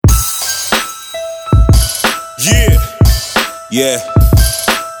Yeah.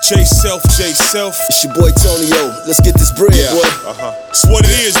 J Self. It's your boy Tonio. Let's get this bread, boy. It's what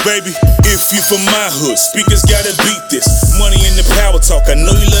it is, baby. If you from my hood, speakers gotta beat this. Money in the power talk, I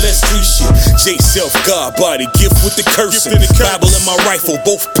know you love that street shit. J Self, God body, gift with the cursing. Bible and my rifle,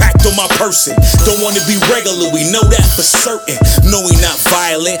 both packed on my person. Don't wanna be regular, we know that for certain. No, we not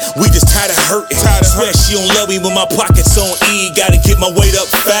violent, we just tired of hurting. Swear she don't love me when my pockets on E. Gotta get my weight up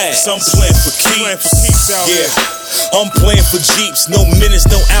fast. Some playing for keeps. Yeah. I'm playing for Jeeps, no minutes,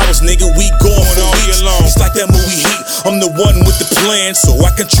 no hours, nigga, we going for weeks. It's like that movie Heat, I'm the one with the plan, so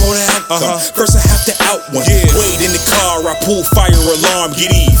I control the outcome. First I have to out one, wait in the car, I pull fire alarm,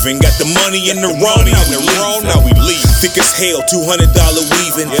 get even. Got the money in the wrong, now we leave. Thick as hell, $200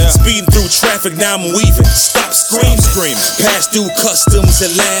 weaving. Speeding through traffic, now I'm weaving. Stop screaming. Pass through customs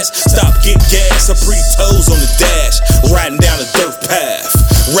at last. Stop, get gas, I pretty toes on the dash. Riding down a dirt path.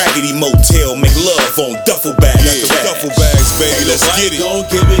 Raggedy motel, make love on duffel bags. Duffel bags, baby, let's get it. Gon'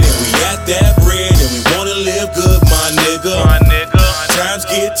 give it and we at that bread and we wanna live good, my nigga. Times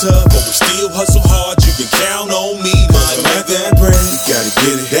get tough, but we still hustle hard. You can count on me, my nigga. At that bread, you gotta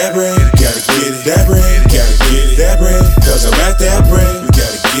get it. That bread, you gotta get it. That bread, you gotta get it. That bread, cause I'm at that bread. You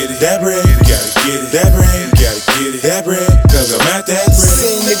gotta get it. That bread, you gotta get it. That bread, you gotta get it. That bread, cause I'm at that bread.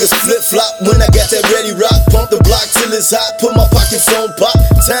 Seen niggas flip flop when I got that ready rock. Pump the block till it's hot. Put my pockets on pop.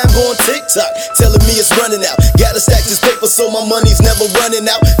 Time going TikTok, telling me it's running out. Gotta stack this paper so my money's never running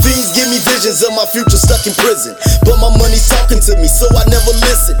out. Fiends give me visions of my future stuck in prison, but my money's talking to me, so I never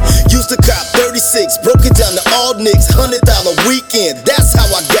listen. Used to cop 36, broke it down to all nicks. $100 weekend, that's how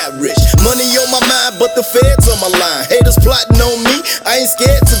I got rich. Money on my mind, but the feds on my line. Haters plotting on me, I ain't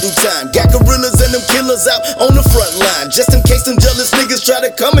scared to do time. Got gorillas and them killers out on the front line, just in case them jealous niggas try to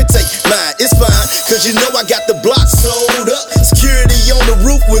come and take mine. It's fine, cause you know I got the block sold up. Security on the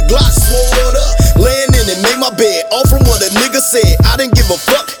roof with Glocks sword up. Laying in it, made my bed, all from what a nigga said. I didn't give a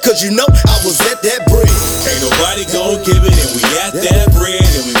fuck, cause you know I was at that bread. Ain't nobody gon' give it and we at that bread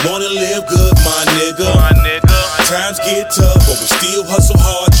and we wanna live good, my nigga. Times get tough, but we still hustle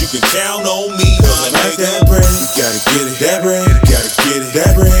hard. You can count on me, my nigga. That bread, you gotta get it. That bread, you gotta get it.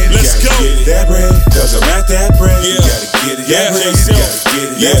 That bread, you gotta get it. That bread, cause I'm at that bread. You gotta get it. That bread, you gotta get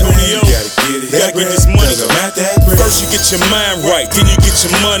it. That bread, you gotta get it. That bread, this money. cause I'm at that bread. First you get your mind right, then you get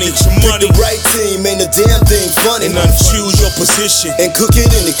your money. Pick the right team, ain't a damn thing funny. And choose your position and cook it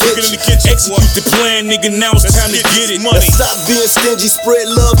in the kitchen. Execute the plan, nigga, now it's time to get it. Let's stop being stingy, spread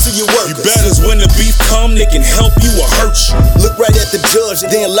love to your workers. You better when the beef come, they can help you or hurt you. Look right at the judge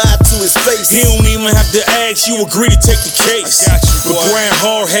and then lie to his face. He don't even have to ask, you agree to take the case. I got you, boy. But grind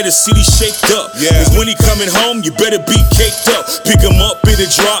hard, had the city shaked up. Cause when he coming home, you better be caked up. Pick him up in a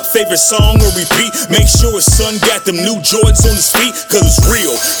drop, favorite song or repeat. Make sure his son got them new Jordans on his feet, cause it's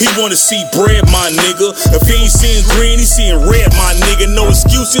real. He wanna see bread, my nigga. If he ain't seeing green, he seeing red, my nigga. No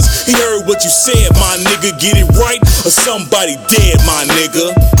excuses, he heard what you said, my nigga. Get it right or somebody dead, my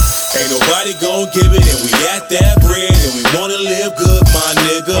nigga. Ain't nobody gon' give it and we at that bread and we wanna live good, my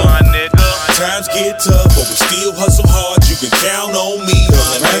nigga. Times get tough, but we still hustle hard. You can count on me,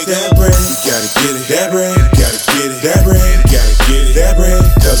 my at nigga. that bread, you gotta get it. That bread, you gotta get it. That bread, you gotta get it. That bread,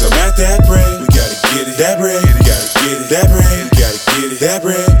 cause I'm at that bread. We gotta get it. That bread, you gotta get it. That bread, you gotta get it. That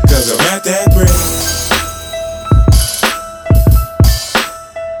bread, cause I'm at that bread.